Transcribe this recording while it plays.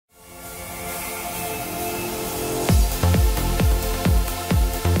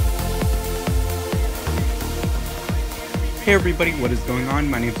Hey everybody, what is going on?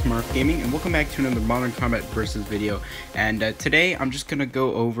 My name is Mark Gaming, and welcome back to another Modern Combat Versus video. And today I'm just gonna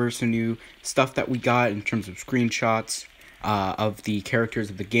go over some new stuff that we got in terms of screenshots of the characters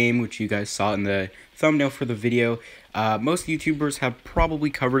of the game, which you guys saw in the thumbnail for the video. Most YouTubers have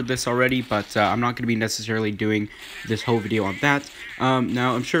probably covered this already, but I'm not going to be necessarily doing this whole video on that.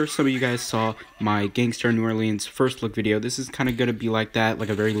 Now, I'm sure some of you guys saw my Gangster New Orleans first look video. This is kind of going to be like that, like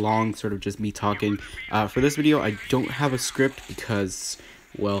a very long sort of just me talking. For this video, I don't have a script because,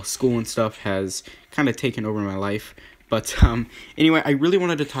 well, school and stuff has kind of taken over my life. But anyway, I really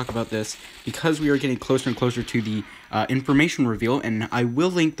wanted to talk about this because we are getting closer and closer to the information reveal, and I will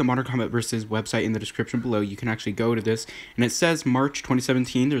link the Modern Combat Versus website in the description below. You can actually go to this, and it says March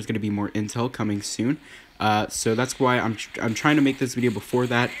 2017. There's going to be more intel coming soon. So that's why I'm trying to make this video before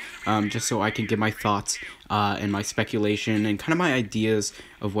that, just so I can give my thoughts and my speculation and kind of my ideas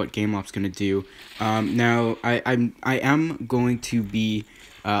of what Gameloft's going to do. Now, I am going to be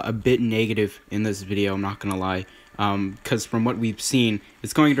a bit negative in this video, I'm not going to lie. Because from what we've seen,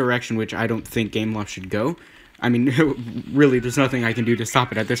 it's going a direction which I don't think Gameloft should go. I mean, really, there's nothing I can do to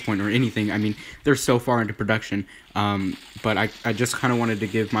stop it at this point or anything. I mean, they're so far into production. But I just kind of wanted to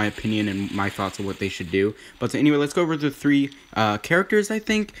give my opinion and my thoughts on what they should do. But anyway, let's go over the three characters, I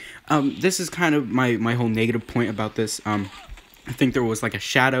think. This is kind of my whole negative point about this. I think there was like a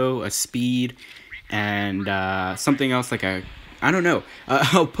Shadow, a Speed, and something else like a... I don't know.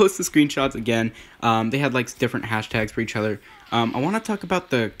 I'll post the screenshots again. They had like different hashtags for each other. I want to talk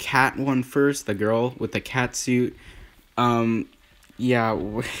about the cat one first, the girl with the cat suit.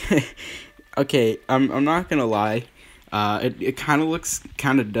 Yeah. Okay, I'm not gonna lie. It kind of looks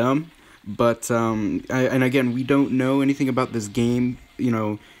kind of dumb, but and again, we don't know anything about this game, you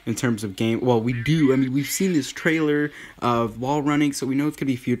know, in terms of game. Well, we do. I mean, we've seen this trailer of wall running, so we know it's gonna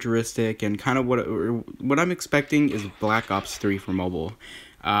be futuristic, and kind of what I'm expecting is Black Ops 3 for mobile.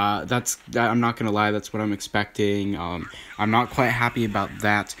 I'm not gonna lie, that's what I'm expecting. I'm not quite happy about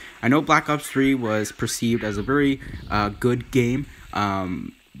that. I know Black Ops 3 was perceived as a very good game,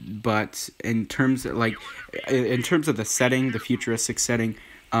 but in terms of, the setting, the futuristic setting,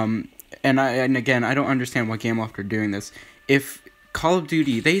 and again, I don't understand why Gameloft are doing this. If Call of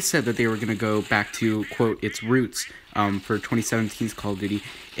Duty, they said that they were going to go back to, quote, its roots for 2017's Call of Duty,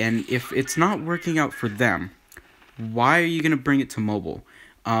 and if it's not working out for them, why are you going to bring it to mobile?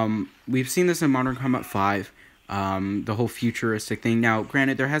 We've seen this in Modern Combat 5, the whole futuristic thing. Now,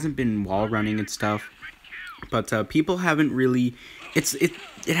 granted, there hasn't been wall running and stuff, but people haven't really...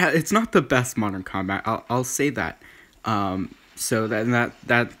 It's not the best Modern Combat, I'll say that. So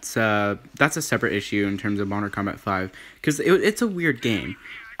that's a separate issue in terms of Modern Combat 5, because it's a weird game.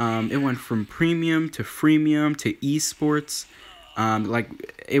 It went from premium to freemium to esports.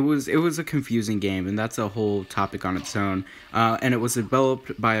 It was a confusing game, and that's a whole topic on its own. And it was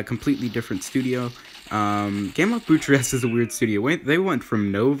developed by a completely different studio. Gameloft Bucharest is a weird studio. They went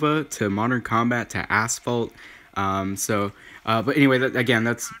from Nova to Modern Combat to Asphalt. But anyway,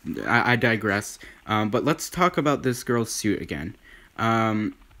 I digress. But let's talk about this girl's suit again.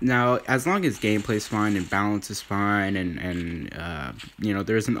 Now, as long as gameplay's fine and balance is fine, and you know,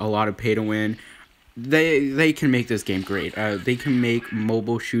 there isn't a lot of pay to win, they can make this game great. They can make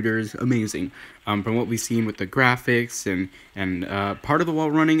mobile shooters amazing. From what we've seen with the graphics and part of the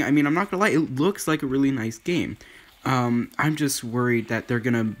wall running, I mean, I'm not gonna lie, it looks like a really nice game. I'm just worried that they're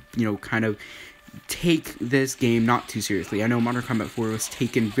gonna, you know, kind of take this game not too seriously. I know Modern Combat 4 was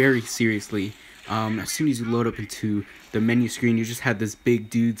taken very seriously. As soon as you load up into the menu screen, you just had this big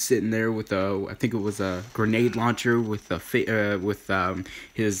dude sitting there with I think it was a grenade launcher with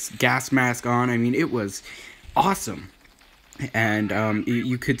his gas mask on. I mean, it was awesome. And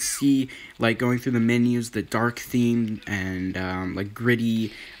you could see, like, going through the menus, the dark theme and like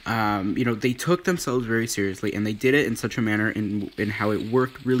gritty. You know, they took themselves very seriously, and they did it in such a manner in how it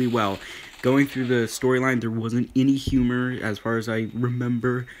worked really well. Going through the storyline, there wasn't any humor as far as I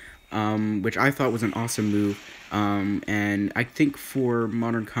remember, which I thought was an awesome move. And I think for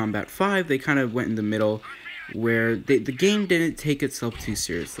Modern Combat 5, they kind of went in the middle, where the game didn't take itself too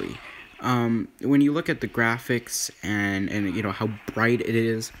seriously. When you look at the graphics and you know how bright it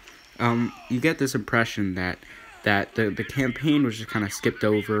is, you get this impression that the campaign was just kind of skipped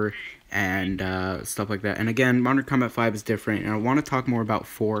over and stuff like that. And again, Modern Combat 5 is different, and I want to talk more about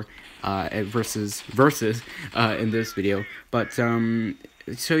 4 versus in this video. But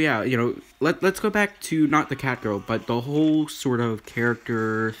so yeah, you know, let's go back to not the cat girl, but the whole sort of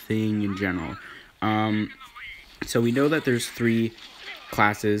character thing in general. So we know that there's 3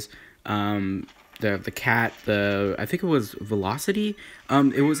 classes. The cat, I think it was Velocity.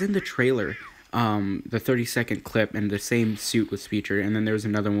 It was in the trailer. the 30-second clip, and the same suit was featured. And then there was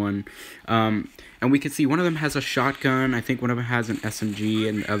another one, and we could see one of them has a shotgun. I think one of them has an SMG,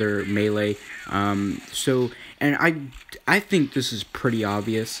 and the other melee. And I think this is pretty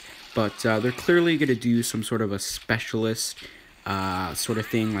obvious, but they're clearly gonna do some sort of a specialist sort of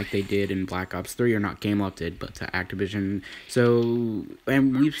thing like they did in Black Ops 3, or not Gameloft did, but Activision. So,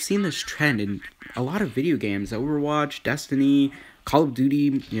 and we've seen this trend in a lot of video games, Overwatch, Destiny, Call of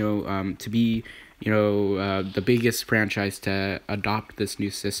Duty, to be, the biggest franchise to adopt this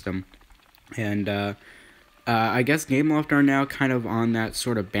new system. And I guess Gameloft are now kind of on that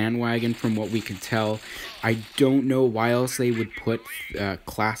sort of bandwagon from what we can tell. I don't know why else they would put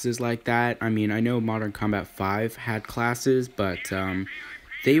classes like that. I mean, I know Modern Combat 5 had classes, but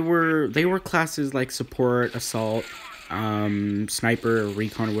they were classes like support, assault, sniper, or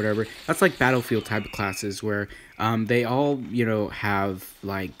recon, or whatever. That's like Battlefield type of classes where they all, have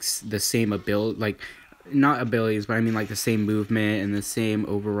like the same ability, like not abilities, but I mean like the same movement and the same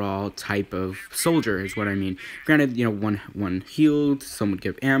overall type of soldier is what I mean. Granted, one healed, some would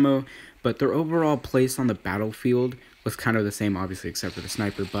give ammo, but their overall place on the battlefield was kind of the same, obviously, except for the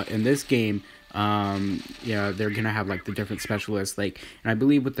sniper. But in this game, they're gonna have like the different specialists, like, and I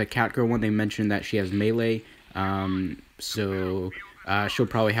believe with the Catgirl one, they mentioned that she has melee, she'll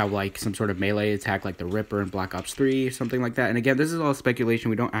probably have like some sort of melee attack like the Ripper in Black Ops 3 or something like that. And again, this is all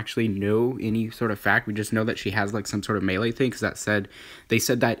speculation. We don't actually know any sort of fact. We just know that she has like some sort of melee thing, because they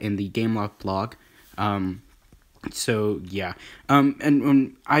said that in the Gameloft blog. So yeah.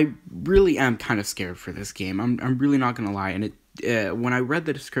 And I really am kind of scared for this game. I'm really not gonna lie. And when I read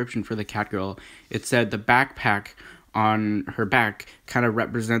the description for the Catgirl, it said the backpack on her back kind of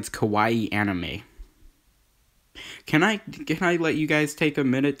represents kawaii anime. Can I let you guys take a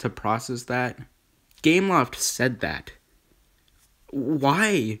minute to process that? Gameloft said that.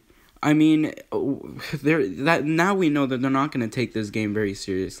 Why? I mean, now we know that they're not going to take this game very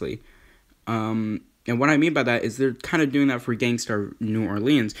seriously. And what I mean by that is they're kind of doing that for Gangstar New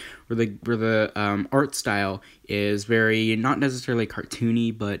Orleans, where the art style is very, not necessarily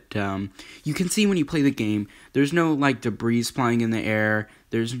cartoony, but you can see when you play the game, there's no like debris flying in the air,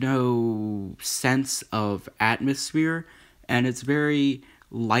 there's no sense of atmosphere, and it's very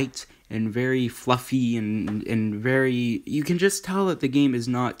light and very fluffy and very, you can just tell that the game is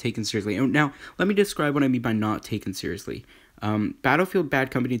not taken seriously. Now, let me describe what I mean by not taken seriously. Battlefield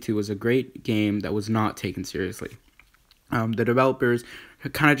Bad Company 2 was a great game that was not taken seriously. The developers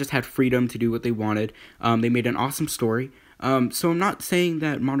kind of just had freedom to do what they wanted. They made an awesome story. So I'm not saying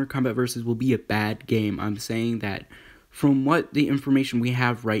that Modern Combat Versus will be a bad game. I'm saying that from what the information we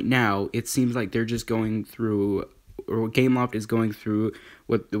have right now, it seems like they're just going through, or Gameloft is going through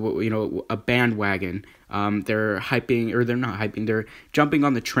a bandwagon. They're hyping, or they're not hyping, they're jumping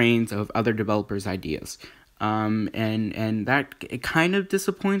on the trains of other developers' ideas. And that, it kind of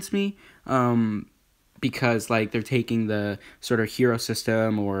disappoints me, because like they're taking the sort of hero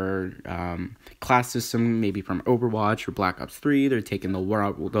system or class system maybe from Overwatch or Black Ops 3. They're taking the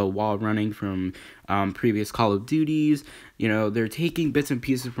wall running from previous Call of Duties. They're taking bits and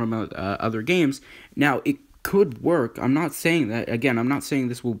pieces from other games. Now, it could work. I'm not saying that, again, I'm not saying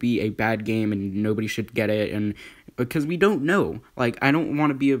this will be a bad game and nobody should get it, and because we don't know. Like, I don't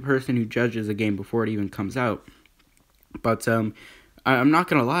want to be a person who judges a game before it even comes out. But I'm not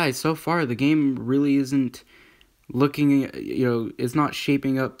gonna lie, so far the game really isn't looking, it's not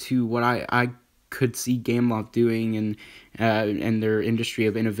shaping up to what I could see Gameloft doing, and their industry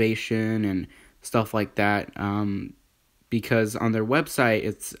of innovation and stuff like that. Because on their website,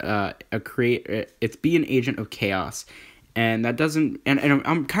 it's be an agent of chaos. And that doesn't, and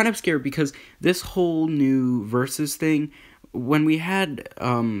I'm kind of scared because this whole new Versus thing, when we had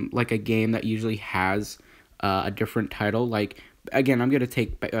like a game that usually has a different title, like, again, I'm going to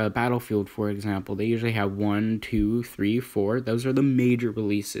take Battlefield, for example. They usually have 1, 2, 3, 4. Those are the major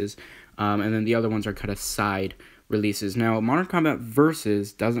releases. And then the other ones are kind of side releases. Now, Modern Combat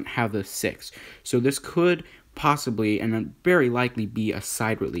Versus doesn't have the 6. So this could possibly and very likely be a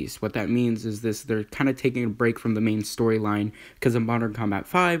side release. What that means is they're kind of taking a break from the main storyline, because in Modern Combat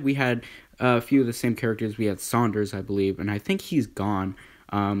 5 we had a few of the same characters. We had Saunders, I believe, and I think he's gone.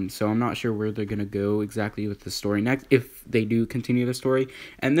 So I'm not sure where they're gonna go exactly with the story next, if they do continue the story.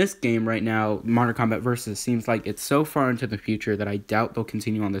 And this game right now, Modern Combat Versus, seems like it's so far into the future that I doubt they'll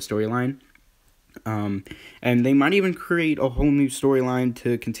continue on the storyline. And they might even create a whole new storyline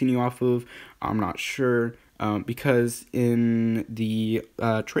to continue off of. I'm not sure. Because in the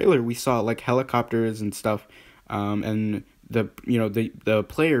trailer we saw like helicopters and stuff, and the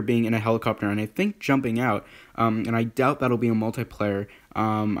player being in a helicopter and I think jumping out. And I doubt that'll be a multiplayer.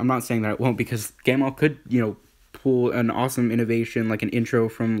 I'm not saying that it won't, because Gameloft could pull an awesome innovation like an intro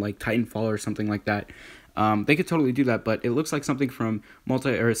from like Titanfall or something like that. They could totally do that, but it looks like something from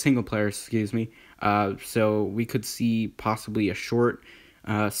single player, excuse me. So we could see possibly a short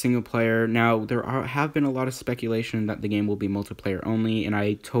single player. Now have been a lot of speculation that the game will be multiplayer only, and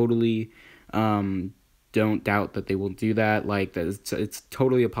I totally don't doubt that they will do that. Like it's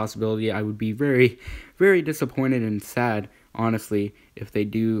totally a possibility. I would be very, very disappointed and sad, honestly, if they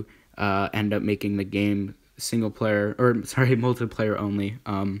do end up making the game multiplayer only.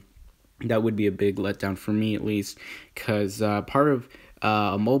 That would be a big letdown for me, at least, because part of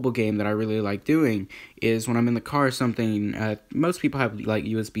a mobile game that I really like doing is when I'm in the car or something. Most people have like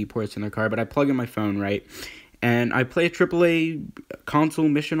USB ports in their car, but I plug in my phone, right? And I play a AAA console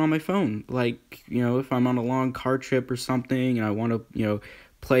mission on my phone. Like, if I'm on a long car trip or something and I want to,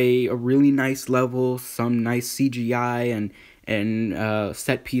 play a really nice level, some nice CGI and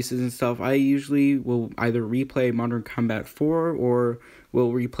set pieces and stuff, I usually will either replay Modern Combat 4 or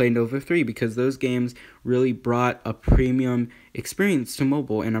will replay Nova 3, because those games really brought a premium experience to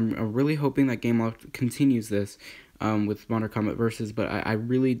mobile, and I'm really hoping that Gameloft continues this with Modern Combat Versus, but I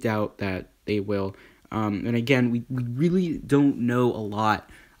really doubt that they will. And again, we really don't know a lot.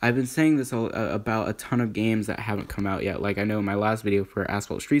 I've been saying this about a ton of games that haven't come out yet. Like, I know in my last video for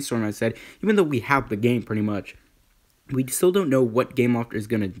Asphalt Street Storm, I said, even though we have the game pretty much, we still don't know what Gameloft is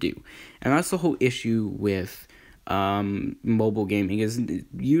going to do. And that's the whole issue with mobile gaming, is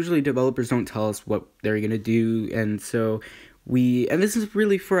usually developers don't tell us what they're going to do. And so and this is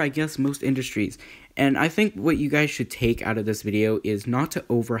really for, I guess, most industries. And I think what you guys should take out of this video is not to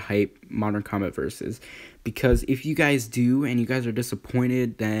overhype Modern Combat Versus, because if you guys do and you guys are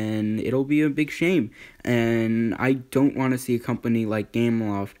disappointed, then it'll be a big shame. And I don't want to see a company like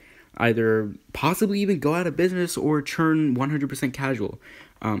Gameloft either possibly even go out of business or turn 100% casual,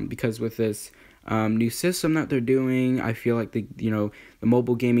 because with this new system that they're doing, I feel like the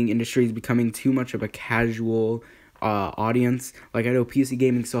mobile gaming industry is becoming too much of a casual audience. Like, I know PC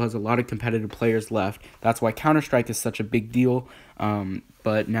gaming still has a lot of competitive players left. That's why Counter-Strike is such a big deal.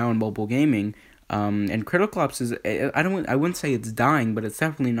 But now in mobile gaming, and Critical Ops is, I wouldn't say it's dying, but it's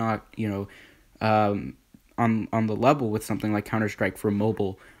definitely not on the level with something like Counter-Strike for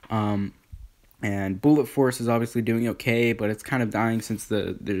mobile. And Bullet Force is obviously doing okay, but it's kind of dying since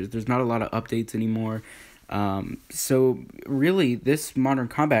there's not a lot of updates anymore. So really, this Modern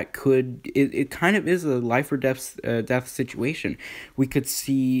Combat it kind of is a life or death situation. We could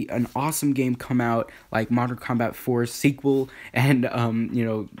see an awesome game come out like Modern Combat 4 sequel, and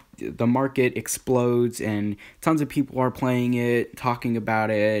the market explodes and tons of people are playing it, talking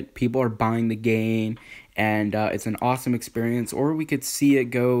about it, people are buying the game, and it's an awesome experience. Or we could see it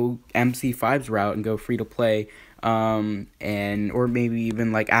go MC5's route and go free to play, or maybe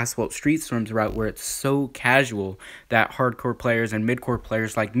even like Asphalt Street Storm's route, where it's so casual that hardcore players and midcore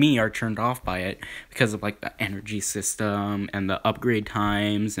players like me are turned off by it because of like the energy system and the upgrade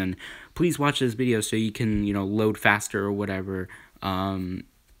times. And please watch this video so you can load faster or whatever.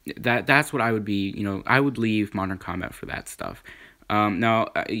 That's what I would be. I would leave Modern Combat for that stuff. Now,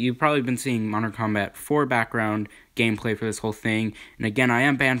 you've probably been seeing Modern Combat 4 background gameplay for this whole thing. And again, I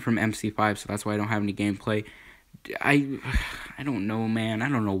am banned from MC5, so that's why I don't have any gameplay. I don't know, man. I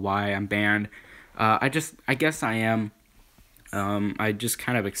don't know why I'm banned. I guess I am. I just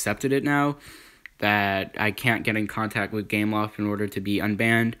kind of accepted it now that I can't get in contact with Gameloft in order to be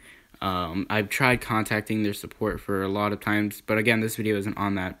unbanned. I've tried contacting their support for a lot of times, but again, this video isn't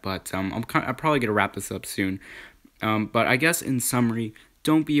on that. But I'm probably gonna wrap this up soon. But I guess in summary,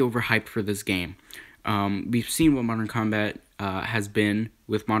 don't be overhyped for this game. We've seen what Modern Combat has been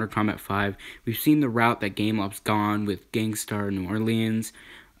with Modern Combat 5. We've seen the route that Gameloft's gone with Gangstar New Orleans.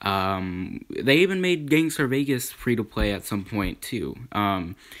 They even made Gangstar Vegas free-to-play at some point, too.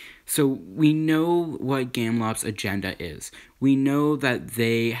 So we know what Gameloft's agenda is. We know that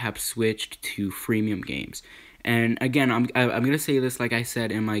they have switched to freemium games. And again, I'm going to say this like I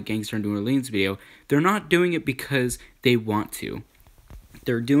said in my Gangstar New Orleans video. They're not doing it because they want to.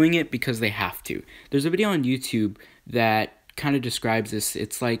 They're doing it because they have to. There's a video on YouTube that kind of describes this.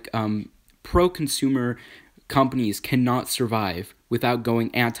 It's like pro-consumer companies cannot survive without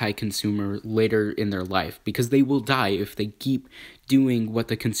going anti-consumer later in their life, because they will die if they keep doing what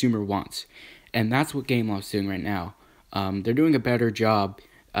the consumer wants. And that's what Gameloft's doing right now. They're doing a better job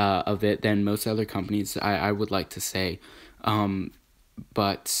of it than most other companies, I would like to say.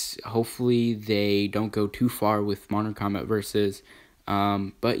 But hopefully they don't go too far with Modern Combat Versus.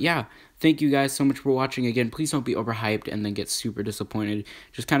 But yeah, thank you guys so much for watching. Again, please don't be overhyped and then get super disappointed.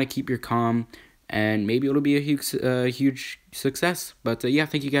 Just kind of keep your calm, and maybe it'll be a huge success. But yeah,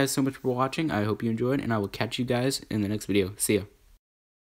 thank you guys so much for watching. I hope you enjoyed, and I will catch you guys in the next video. See ya.